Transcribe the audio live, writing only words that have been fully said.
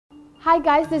Hi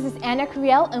guys, this is Anna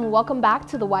Curiel and welcome back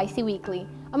to the YC Weekly.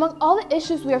 Among all the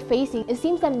issues we are facing, it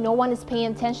seems that no one is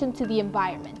paying attention to the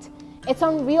environment. It's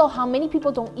unreal how many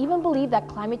people don't even believe that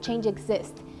climate change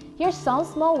exists. Here's some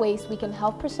small ways we can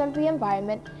help preserve the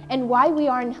environment and why we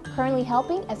aren't currently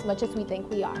helping as much as we think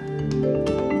we are.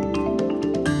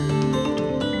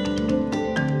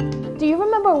 Do you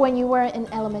remember when you were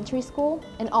in elementary school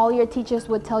and all your teachers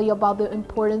would tell you about the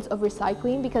importance of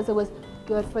recycling because it was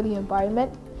good for the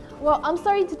environment? Well, I'm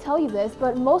sorry to tell you this,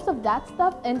 but most of that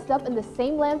stuff ends up in the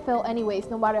same landfill anyways,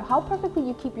 no matter how perfectly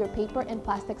you keep your paper and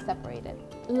plastic separated.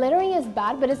 Littering is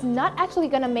bad, but it's not actually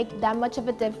going to make that much of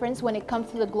a difference when it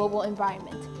comes to the global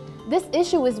environment. This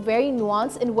issue is very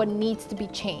nuanced in what needs to be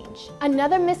changed.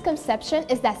 Another misconception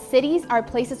is that cities are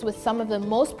places with some of the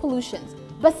most pollutions,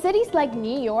 but cities like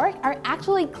New York are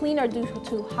actually cleaner due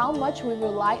to how much we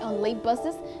rely on late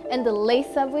buses and delayed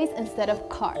subways instead of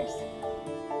cars.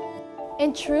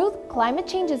 In truth, climate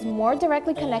change is more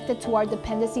directly connected to our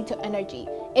dependency to energy.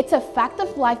 It's a fact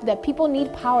of life that people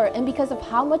need power, and because of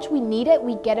how much we need it,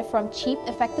 we get it from cheap,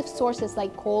 effective sources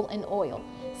like coal and oil.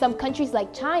 Some countries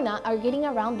like China are getting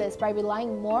around this by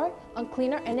relying more on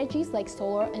cleaner energies like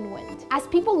solar and wind. As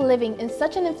people living in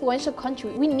such an influential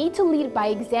country, we need to lead by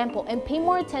example and pay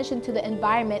more attention to the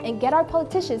environment and get our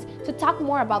politicians to talk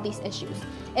more about these issues.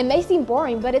 It may seem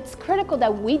boring, but it's critical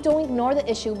that we don't ignore the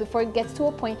issue before it gets to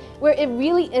a point where it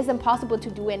really is impossible to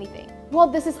do anything. Well,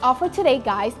 this is all for today,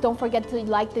 guys. Don't forget to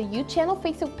like the You Channel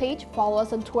Facebook page, follow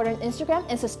us on Twitter and Instagram,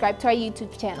 and subscribe to our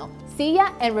YouTube channel. See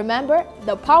ya, and remember,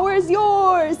 the power is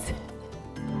yours!